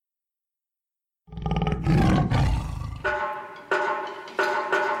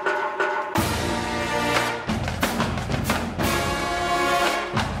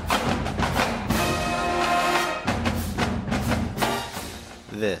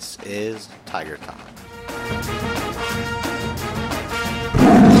This is Tiger Talk.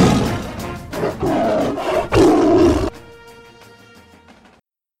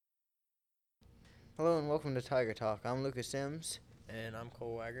 Hello and welcome to Tiger Talk. I'm Lucas Sims. And I'm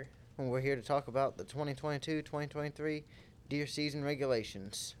Cole Wagger. And we're here to talk about the 2022-2023 deer season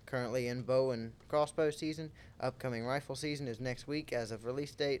regulations. Currently in bow and crossbow season. Upcoming rifle season is next week as of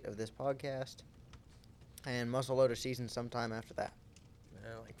release date of this podcast. And muzzleloader season sometime after that.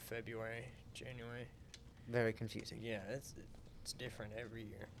 Like February, January. Very confusing. Yeah, it's different every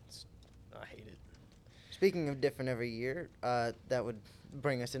year. I hate it. Speaking of different every year, that would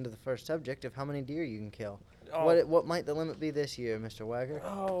bring us into the first subject of how many deer you can kill. Oh. What might the limit be this year, Mr. Wagger?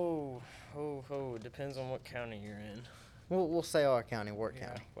 Depends on what county you're in. We'll say our county, Wirt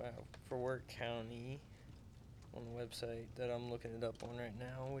County. Well, for Wirt County, on the website that I'm looking it up on right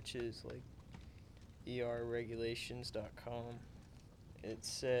now, which is like erregulations.com, it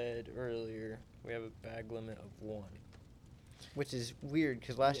said earlier we have a bag limit of 1. Which is weird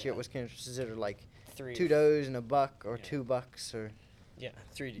because last year it was considered like 3 2 does and a buck or 2 bucks or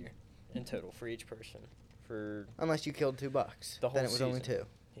 3 deer in total for each person. For unless you killed 2 bucks, the whole then it was season. only 2.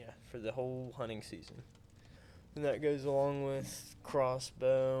 Yeah, for the whole hunting season. And that goes along with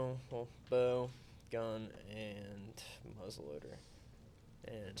crossbow, bow, gun, and muzzleloader.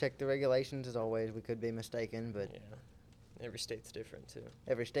 And Check the regulations as always. We could be mistaken, but yeah, every state's different too.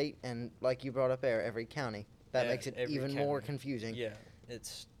 every state and like you brought up there, every county. That makes it even more confusing. Yeah,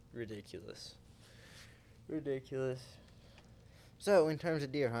 it's ridiculous. Ridiculous. So, in terms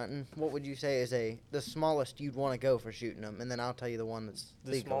of deer hunting, what would you say is the smallest you'd want to go for shooting them? And then I'll tell you the one that's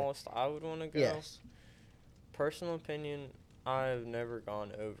The legal. smallest I would want to go? Yes. Personal opinion, I've never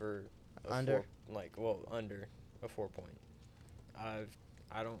gone over Under a 4-point.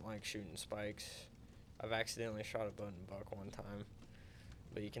 I don't like shooting spikes. I've accidentally shot a button buck one time,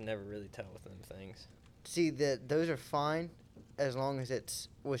 but you can never really tell with them things. See, those are fine as long as it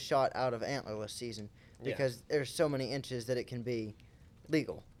was shot out of antlerless season because there's so many inches that it can be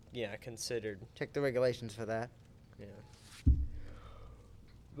legal. Yeah, considered. Check the regulations for that. Yeah.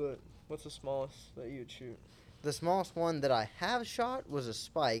 But what's the smallest that you would shoot? The smallest one that I have shot was a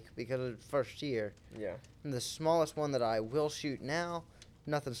spike because of the first year. Yeah. And the smallest one that I will shoot now,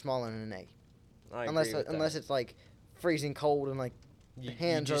 nothing smaller than an 8. Unless it's like freezing cold and like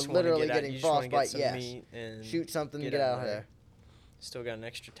hands are literally getting frostbite. Yes. Shoot something and get out of there. Still got an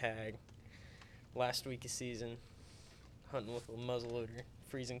extra tag. Last week of season, hunting with a muzzleloader,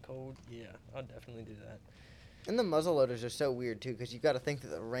 freezing cold. Yeah, I'll definitely do that. And the muzzleloaders are so weird too, because you got to think that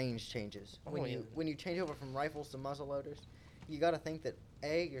the range changes when yeah. you change over from rifles to muzzleloaders. You got to think that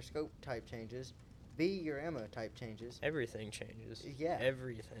A, your scope type changes, B, your ammo type changes. Everything changes. Yeah.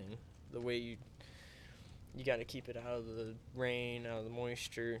 Everything. The way you got to keep it out of the rain, out of the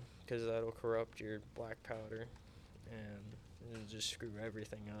moisture, because that'll corrupt your black powder, and it'll just screw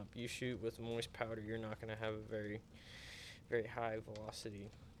everything up. You shoot with moist powder, you're not going to have a very, very high velocity.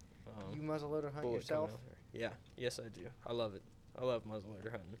 You muzzleloader hunt bullet yourself? coming out there. Yeah, yes I do. I love it. I love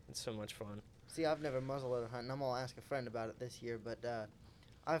muzzleloader hunting. It's so much fun. See, I've never muzzleloader hunted. I'm gonna ask a friend about it this year, but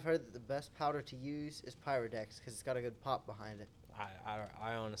I've heard that the best powder to use is Pyrodex because it's got a good pop behind it.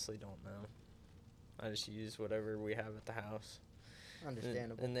 I honestly don't know. I just use whatever we have at the house.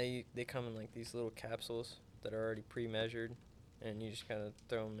 Understandable. And they come in like these little capsules that are already pre-measured, and you just kind of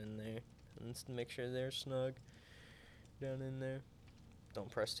throw them in there and make sure they're snug down in there. Don't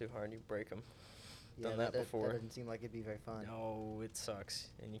press too hard, you break them. Yeah, Done that before. That doesn't seem like it'd be very fun. No, it sucks,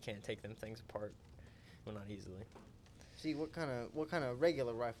 and you can't take them things apart. Well, not easily. See, what kind of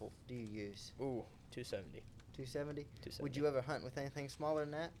regular rifle do you use? Ooh, 270. 270? 270. Would you ever hunt with anything smaller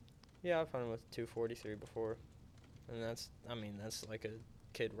than that? Yeah, I've hunted with 243 before, and that's like a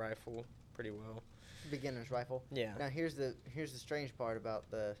kid rifle pretty well. Beginner's rifle. Yeah. Now here's the strange part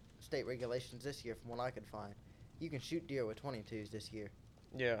about the state regulations this year, from what I could find. You can shoot deer with 22s this year.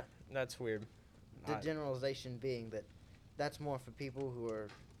 Yeah, that's weird. The generalization being that that's more for people who are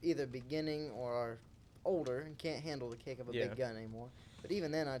either beginning or are older and can't handle the kick of a big gun anymore. But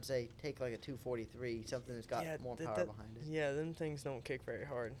even then, I'd say take like a 243, something that's got more power behind it. Yeah, them things don't kick very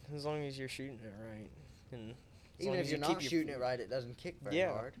hard as long as you're shooting it right. And even if you're not shooting it right, it doesn't kick very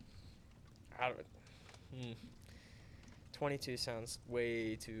hard. 22 sounds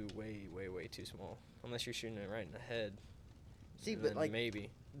way too small. Unless you're shooting it right in the head. See, but like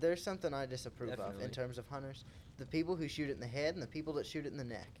maybe there's something I disapprove of in terms of hunters: the people who shoot it in the head and the people that shoot it in the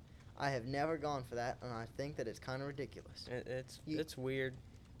neck. I have never gone for that, and I think that it's kind of ridiculous. It's weird.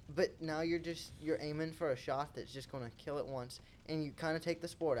 But now you're aiming for a shot that's just going to kill it once, and you kind of take the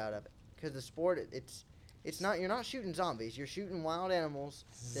sport out of it. Because the sport, It's not. You're not shooting zombies. You're shooting wild animals.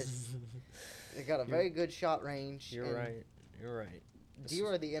 They got a very good shot range. You're right. You're right. Deer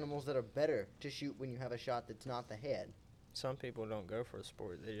are the animals that are better to shoot when you have a shot that's not the head. Some people don't go for the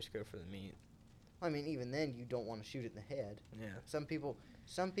sport; they just go for the meat. I mean, even then, you don't want to shoot it in the head. Yeah. Some people,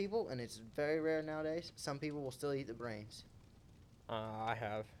 and it's very rare nowadays. Some people will still eat the brains. I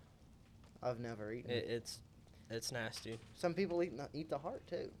have. I've never eaten it. It's nasty. Some people eat the heart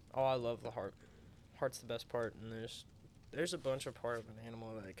too. Oh, I love the heart. Heart's the best part, and there's a bunch of part of an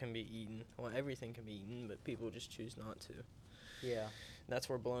animal that can be eaten. Well, everything can be eaten, but people just choose not to. Yeah. That's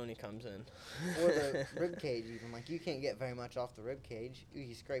where bologna comes in. Or the rib cage even. Like, you can't get very much off the rib cage.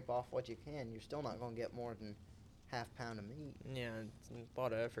 You scrape off what you can. You're still not going to get more than half pound of meat. Yeah, it's a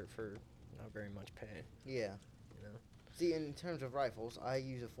lot of effort for not very much pay. Yeah. You know. See, in terms of rifles, I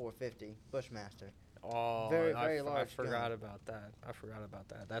use a 450 Bushmaster. Oh, very large I forgot gun. about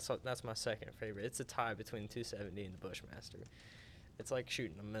that. That's my second favorite. It's a tie between the 270 and the Bushmaster. It's like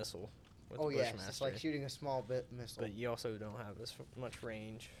shooting a missile with the yes, Bushmaster. it's like shooting a small missile. But you also don't have as much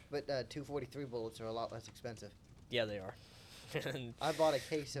range. But 243 bullets are a lot less expensive. Yeah, they are. I bought a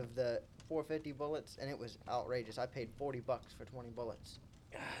case of the 450 bullets, and it was outrageous. I paid $40 for 20 bullets.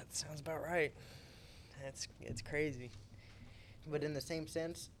 That sounds about right. It's crazy. But in the same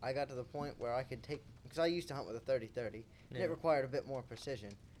sense, I got to the point where I could take, because I used to hunt with a 30-30, and Yeah. it required a bit more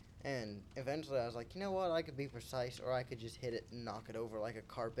precision. And eventually I was like, you know what, I could be precise, or I could just hit it and knock it over like a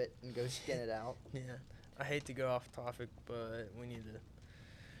carpet and go skin it out. Yeah. I hate to go off topic, but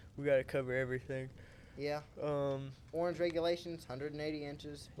we gotta cover everything. Yeah. Orange regulations, 180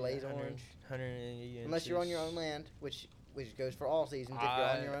 inches, blaze orange. 180 inches. Unless you're on your own land, which goes for all seasons. If you're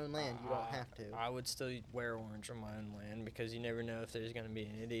on your own land, you don't have to. I would still wear orange on my own land because you never know if there's going to be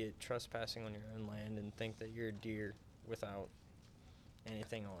an idiot trespassing on your own land and think that you're a deer without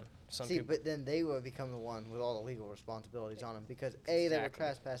anything on. But then they will become the one with all the legal responsibilities on them because A, they were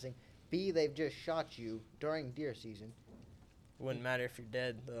trespassing, B, they've just shot you during deer season. Wouldn't matter if you're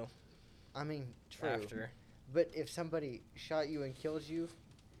dead, though. I mean, true. After. But if somebody shot you and kills you,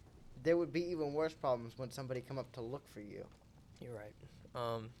 there would be even worse problems when somebody come up to look for you. You're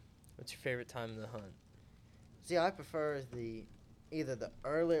right. What's your favorite time of the hunt? See, I prefer either the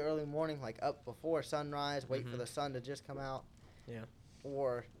early morning, like up before sunrise, wait for the sun to just come out. Yeah.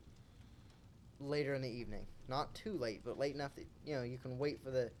 Or later in the evening. Not too late, but late enough that, you can wait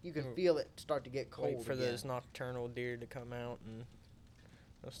for you can feel it start to get cold Wait for again. those nocturnal deer to come out and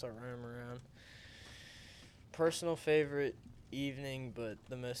they'll start running around. Personal favorite evening, but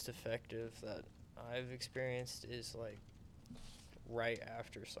the most effective that I've experienced is like right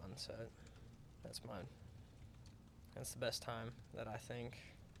after sunset. That's mine. That's the best time that I think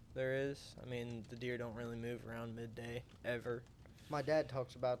there is. I mean, the deer don't really move around midday ever. My dad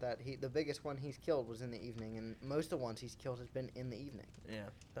talks about that. The biggest one he's killed was in the evening, and most of the ones he's killed has been in the evening. Yeah,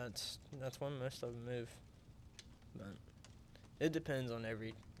 that's when most of them move. But it depends on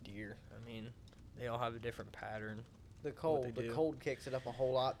every deer. I mean, they all have a different pattern. The cold kicks it up a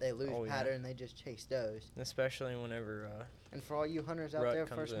whole lot. They lose pattern. They just chase does. Especially whenever. And for all you hunters out there,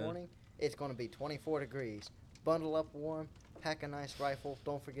 first morning, it's going to be 24 degrees. Bundle up warm. Pack a nice rifle.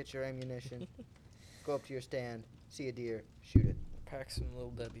 Don't forget your ammunition. Go up to your stand. See a deer. Shoot it. Pack some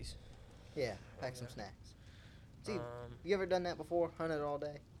Little Debbies. Yeah, pack some snacks. See, you ever done that before? Hunted all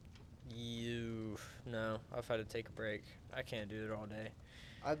day? No. I've had to take a break. I can't do it all day.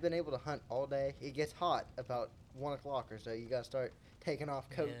 I've been able to hunt all day. It gets hot about 1 o'clock or so. You got to start taking off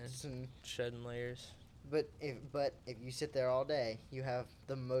coats and shedding layers. But if you sit there all day, you have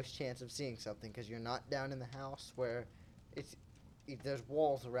the most chance of seeing something because you're not down in the house where there's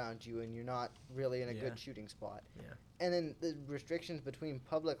walls around you and you're not really in a good shooting spot. Yeah. And then the restrictions between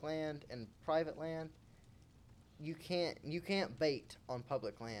public land and private land, you can't bait on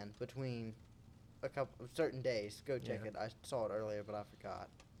public land between a couple of certain days. Go check it. I saw it earlier, but I forgot.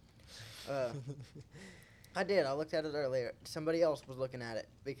 I did. I looked at it earlier. Somebody else was looking at it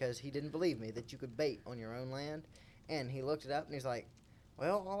because he didn't believe me that you could bait on your own land. And he looked it up and he's like,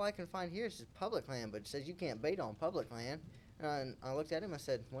 well, all I can find here is public land, but it says you can't bait on public land. And I looked at him. I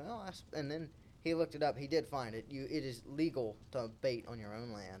said, well, and then he looked it up. He did find it. It is legal to bait on your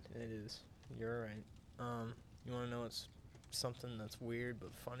own land. It is. You're right. You want to know what's something that's weird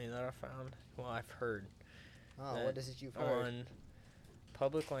but funny that I found? Well, I've heard. Oh, what is it you've heard? On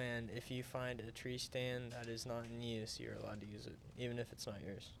public land, if you find a tree stand that is not in use, you're allowed to use it, even if it's not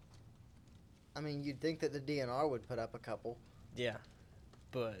yours. I mean, you'd think that the DNR would put up a couple. Yeah,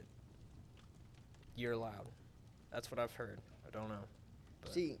 but you're allowed. That's what I've heard. I don't know.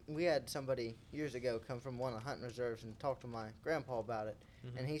 But, See, we had somebody years ago come from one of the hunting reserves and talk to my grandpa about it,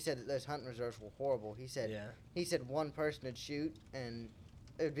 and he said that those hunting reserves were horrible. He said yeah. he said one person would shoot, and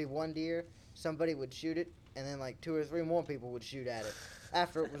it would be one deer. Somebody would shoot it, and then like 2 or 3 more people would shoot at it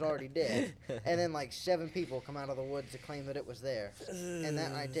after it was already dead, and then like 7 people come out of the woods to claim that it was there. And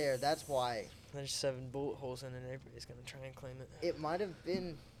that right there, that's why There's 7 bullet holes in it, and everybody's gonna try and claim it. it might have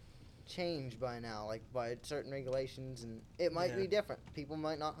been changed by now, like by certain regulations, and it might be Yeah. different. People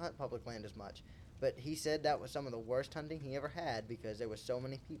might not hunt public land as much. But he said that was some of the worst hunting he ever had because there was so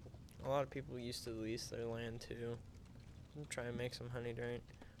many people. A lot of people used to lease their land too. Try and make some money during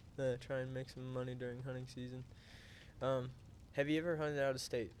hunting season. Have you ever hunted out of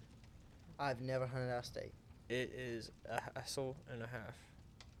state? I've never hunted out of state. It is a hassle and a half,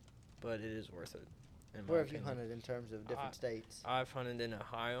 but it is worth it. In my Where have you opinion. hunted in terms of different states? I've hunted in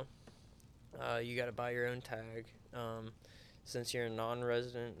Ohio. You got to buy your own tag. Since you're a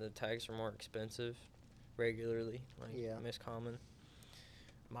non-resident, the tags are more expensive regularly, like Yeah. Miss Common.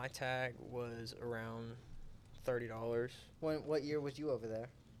 My tag was around $30. What year was you over there?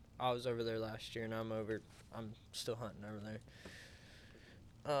 I was over there last year, and I'm still hunting over there.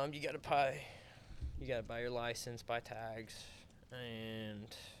 You gotta buy your license, buy tags,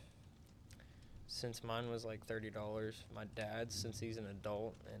 and since mine was like $30, my dad, since he's an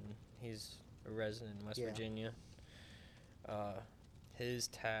adult and he's a resident in West Yeah. Virginia, his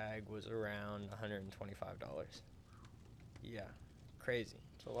tag was around $125. Yeah, crazy.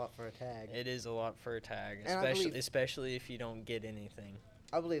 It's a lot for a tag. It is a lot for a tag, And I believe- especially if you don't get anything.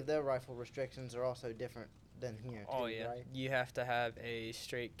 I believe their rifle restrictions are also different than here, too, Oh yeah, right? you have to have a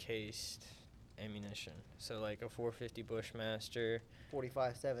straight cased ammunition. So like a 450 Bushmaster,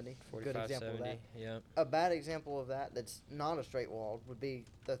 45-70. Good example of that. 45-70. Yep. A bad example of that that's not a straight walled would be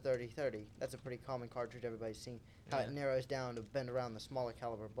the 30-30. That's a pretty common cartridge everybody's seen. How it Yeah. narrows down to bend around the smaller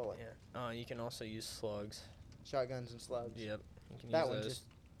caliber bullet. Yeah. You can also use slugs. Shotguns and slugs. Yep. You can That use one's those.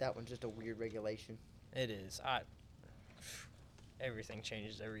 that one's just a weird regulation. It is. Everything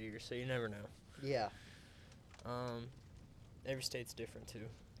changes every year, so you never know. Yeah. Every state's different too,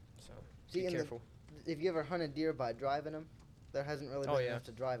 so See, be and careful. If you ever hunted deer by driving them, there hasn't really Oh, been yeah. enough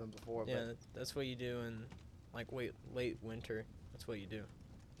to drive them before. Yeah, But that's what you do in like late winter. That's what you do.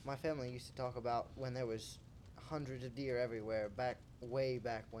 my family used to talk about when there was hundreds of deer everywhere, way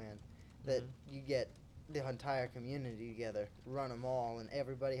back when, that Mhm. you get the entire community together, run them all, and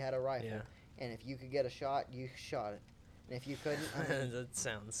everybody had a rifle. Yeah. And if you could get a shot, you shot it. And if you couldn't, I mean, That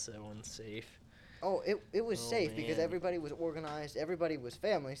sounds so unsafe. it was Oh, safe because man. everybody was organized, everybody was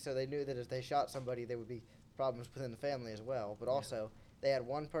family, so they knew that if they shot somebody, there would be problems within the family as well. But Yeah. also, they had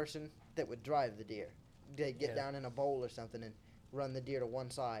one person that would drive the deer. They'd get Yeah. down in a bowl or something and run the deer to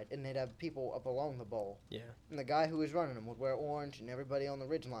one side, and they'd have people up along the bowl. Yeah. And the guy who was running them would wear orange, and everybody on the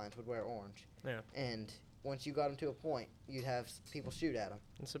ridge lines would wear orange. Yeah. And once you got them to a point, you'd have people shoot at them.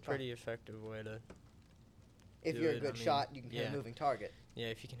 It's a pretty effective way to. If Do you're it, a I good mean, shot, you can hit yeah. a moving target. Yeah,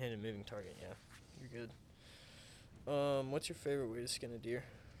 if you can hit a moving target, yeah, you're good. What's your favorite way to skin a deer?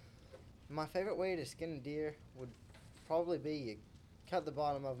 My favorite way to skin a deer would probably be you cut the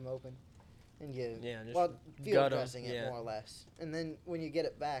bottom of them open, and you Yeah, just field gut 'em, dressing it yeah. more or less. And then when you get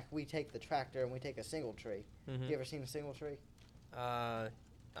it back, we take the tractor and we take a single tree. Mm-hmm. You ever seen a single tree?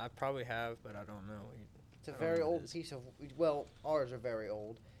 I probably have, but I don't know. It's a I don't know very what it old is. piece of ours are very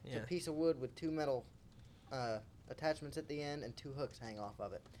old. It's Yeah. a piece of wood with 2 metal attachments at the end and 2 hooks hang off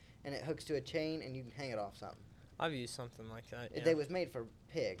of it, and it hooks to a chain and you can hang it off something. I've used something like that. Yeah. They was made for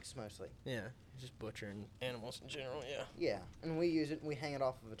pigs mostly. Yeah, just butchering animals in general. Yeah. Yeah, and we use it and we hang it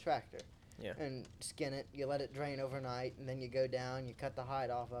off of a tractor. Yeah. And skin it. You let it drain overnight, and then you go down. You cut the hide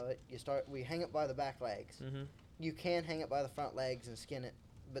off of it. We hang it by the back legs. Mhm. You can hang it by the front legs and skin it,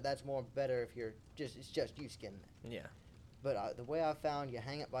 but that's more better if it's just you skinning it. Yeah. But the way I've found, you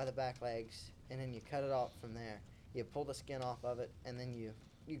hang it by the back legs, and then you cut it off from there. You pull the skin off of it, and then you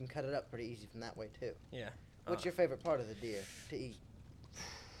can cut it up pretty easy from that way too. Yeah. What's your favorite part of the deer to eat?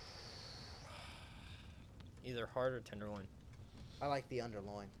 Either heart or tenderloin? I like the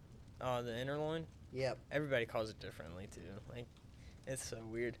underloin. The inner loin. Yep. Everybody calls it differently too. Like, it's so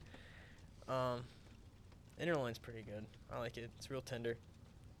weird. Inner loin's pretty good. I like it. It's real tender.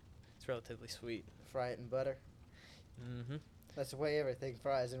 It's relatively sweet. Fry it in butter. Mm-hmm. That's the way everything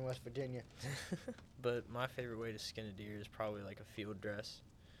fries in West Virginia. But my favorite way to skin a deer is probably like a field dress,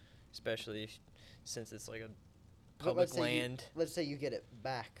 especially since it's like a But public land. Let's say you get it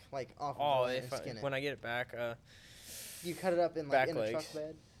back, like off of Oh, the land if and skin it. when I get it back, You cut it up in back in a truck legs.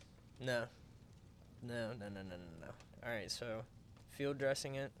 bed. no. All right, so field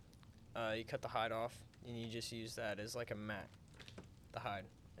dressing it, you cut the hide off, and you just use that as like a mat, the hide,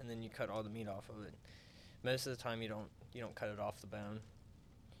 and then you cut all the meat off of it. Most of the time, you don't cut it off the bone.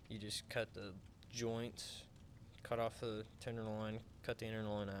 You just cut the joints, cut off the tenderloin, cut the inner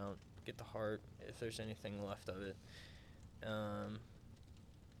loin out, get the heart if there's anything left of it, and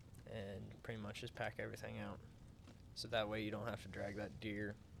pretty much just pack everything out. So that way you don't have to drag that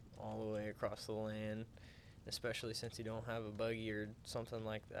deer all the way across the land, especially since you don't have a buggy or something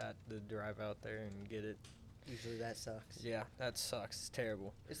like that to drive out there and get it. Usually that sucks. Yeah, that sucks. It's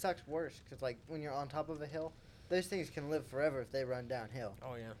terrible. It sucks worse because, like, when you're on top of a hill, those things can live forever if they run downhill.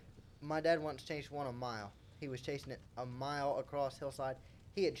 Oh, yeah. My dad once chased one a mile. He was chasing it a mile across hillside.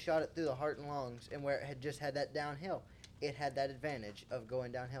 He had shot it through the heart and lungs, and where it had just had that downhill, it had that advantage of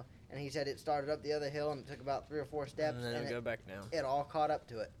going downhill. And he said it started up the other hill, and it took about 3 or 4 steps, And then it'll go back down. it all caught up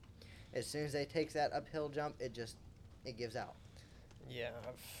to it. As soon as they takes that uphill jump, it gives out. Yeah,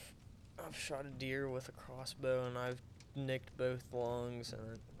 I've shot a deer with a crossbow, and I've nicked both lungs,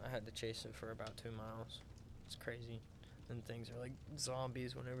 and I had to chase it for about 2 miles. It's crazy. And things are like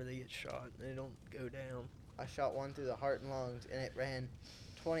zombies whenever they get shot. They don't go down. I shot one through the heart and lungs, and it ran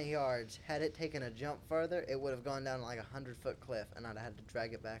 20 yards. Had it taken a jump further, it would have gone down like a 100-foot cliff, and I'd have had to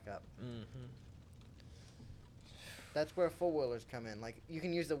drag it back up. Mm-hmm. That's where four-wheelers come in. Like, you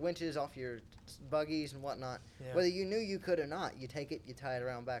can use the winches off your buggies and whatnot. Yeah. Whether you knew you could or not, you take it, you tie it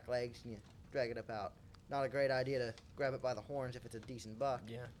around back legs, and you drag it up out. Not a great idea to grab it by the horns if it's a decent buck.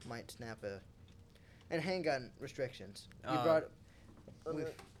 Yeah. Might snap a... And handgun restrictions. You Uh, brought... Let me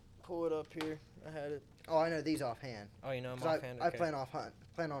We've, pull it up here. I had it. oh, I know these offhand. Oh, you know, I'm 'Cause offhand. I Okay. plan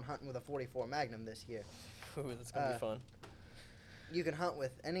on hunting with a 44 Magnum this year. Ooh, that's gonna be fun. You can hunt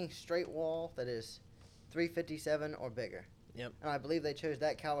with any straight wall that is 357 or bigger. Yep. And I believe they chose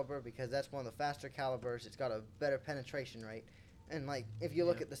that caliber because that's one of the faster calibers. It's got a better penetration rate. And, like, if you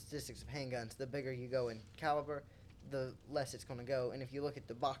look Yeah. at the statistics of handguns, the bigger you go in caliber, the less it's going to go. And if you look at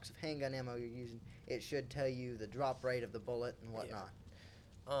the box of handgun ammo you're using, it should tell you the drop rate of the bullet and whatnot.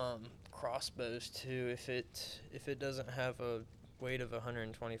 Crossbows too. If it doesn't have a weight of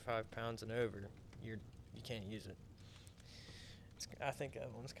 125 pounds and over, you can't use it. I think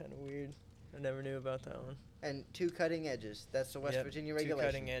that one's kind of weird. I never knew about that one. And 2 cutting edges. That's the West Yep, Virginia 2 regulation.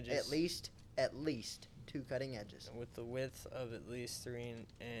 cutting edges. At least 2 cutting edges. With the width of at least 3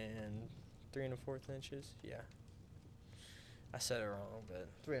 and 3 1/4 inches. Yeah. I said it wrong, but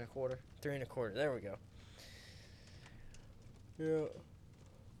 3 1/4. 3 1/4. There we go. Yeah.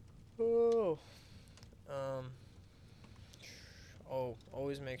 Oh.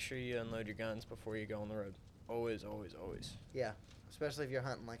 Always make sure you unload your guns before you go on the road. Always, always, always. Yeah. Especially if you're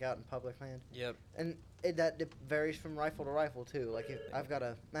hunting, like, out in public land. Yep. And varies from rifle to rifle, too. Like, if I've got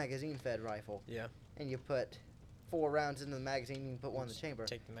a magazine-fed rifle. Yeah. And you put 4 rounds into the magazine, you can put one in the Just chamber.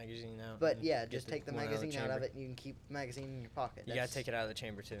 Take the magazine out. But, and yeah, get just take the one magazine out of chamber. it, and you can keep the magazine in your pocket. You gotta take it out of the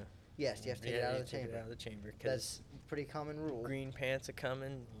chamber too. Yes, you have to take it out of the Take chamber. it out of the chamber. 'Cause That's a pretty common rule. green pants are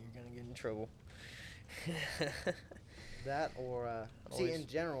coming. You're gonna get in trouble. That or, see, Always. in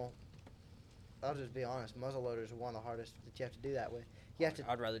general, I'll just be honest, muzzle loaders are one of the hardest that you have to do that with. You have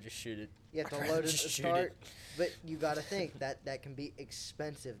to I'd rather just shoot it. You have to I'd load rather it at just the shoot start, but you got to think that can be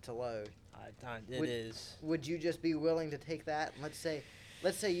expensive to load. It is. Would you just be willing to take that? Let's say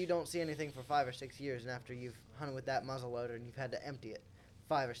you don't see anything for 5 or 6 years, and after you've hunted with that muzzle loader and you've had to empty it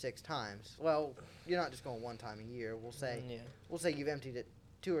 5 or 6 times. Well, you're not just going one time a year. We'll say you've emptied it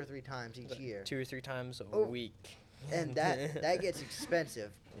 2 or 3 times each year, 2 or 3 times a Oh. week. and that gets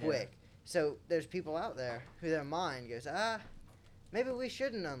expensive Yeah. quick. So there's people out there who their mind goes, maybe we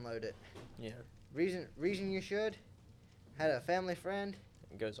shouldn't unload it. Yeah. Reason you should? Had a family friend.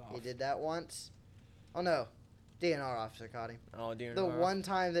 It goes off. He did that once. Oh no, DNR officer caught him. Oh, dear. The one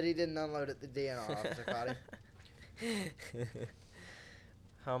time that he didn't unload it, the DNR officer caught him.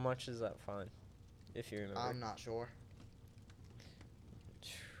 How much is that fine, if you remember? I'm not sure.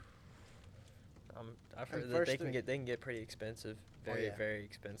 I've And heard that first they can get pretty expensive. Very, yeah. very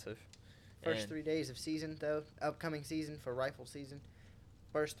expensive. First And 3 days of season though, upcoming season for rifle season.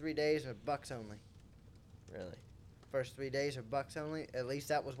 First 3 days are bucks only. Really. First 3 days are bucks only. At least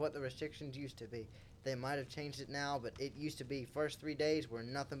that was what the restrictions used to be. They might have changed it now, but it used to be first 3 days were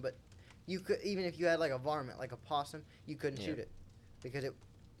nothing but. You could, even if you had like a varmint, like a possum, you couldn't Yeah. shoot it because it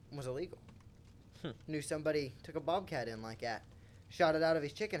was illegal. Hmm. Knew somebody took a bobcat in like that, shot it out of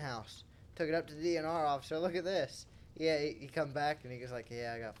his chicken house, took it up to the DNR officer. Look at this. Yeah, he come back and he goes like,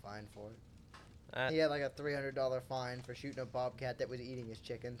 yeah, I got fined for it. He had like a $300 fine for shooting a bobcat that was eating his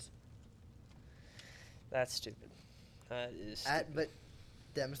chickens. That's stupid. That is stupid. But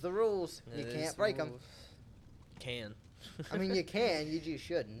them's the rules. You That is can't the break them. rules. Can. I mean, you can. You just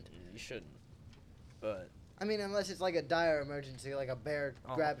shouldn't. You shouldn't. But I mean, unless it's like a dire emergency, like a bear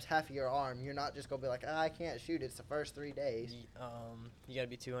grabs half of your arm, you're not just going to be like, I can't shoot. It's the first 3 days. You got to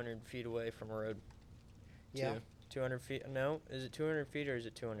be 200 feet away from a road. Yeah. 200 feet. No, is it 200 feet or is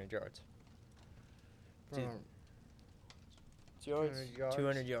it 200 yards? 200 yards.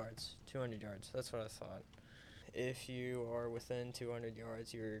 200 yards. 200 yards. That's what I thought. If you are within 200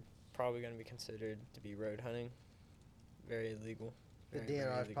 yards, you're probably going to be considered to be road hunting. Very illegal. The Very, very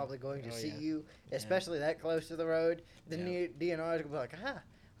DNR is illegal. probably going to see yeah. you, especially that close to the road. The DNR is going to be like,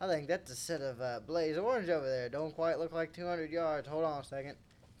 I think that's a set of Blaze Orange over there. Don't quite look like 200 yards. Hold on a second.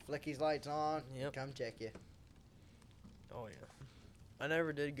 Flick his lights on. Yep. Come check you. Oh, yeah. I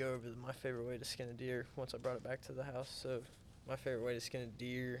never did go over my favorite way to skin a deer once I brought it back to the house. So my favorite way to skin a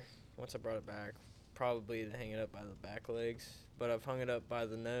deer once I brought it back, probably to hang it up by the back legs. But I've hung it up by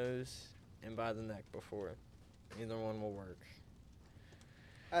the nose and by the neck before. Either one will work.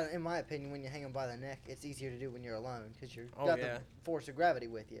 In my opinion, when you hang them by the neck, it's easier to do when you're alone because you've Oh, got yeah. the force of gravity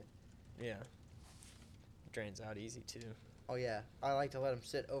with you. Yeah. Drains out easy, too. Oh, yeah. I like to let them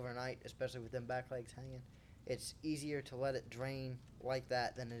sit overnight, especially with them back legs hanging. It's easier to let it drain like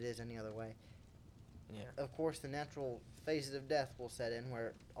that than it is any other way. Yeah. Of course, the natural phases of death will set in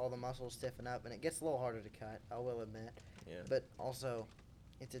where all the muscles stiffen up, and it gets a little harder to cut, I will admit. Yeah. But also,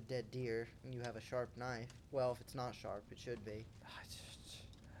 it's a dead deer, and you have a sharp knife. Well, if it's not sharp, it should be.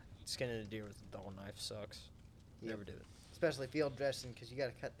 Skinning a deer with a dull knife sucks. Yep. Never did it. Especially field dressing, because you got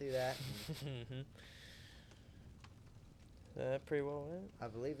to cut through that. Mm-hmm. That pretty well went. I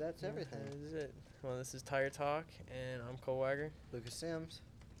believe that's everything. That is it. Well, this is Tire Talk, and I'm Cole Wagger. Lucas Sims.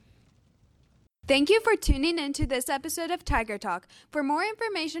 Thank you for tuning into this episode of Tiger Talk. For more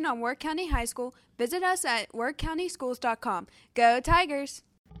information on Worth County High School, visit us at worthcountyschools.com. Go Tigers!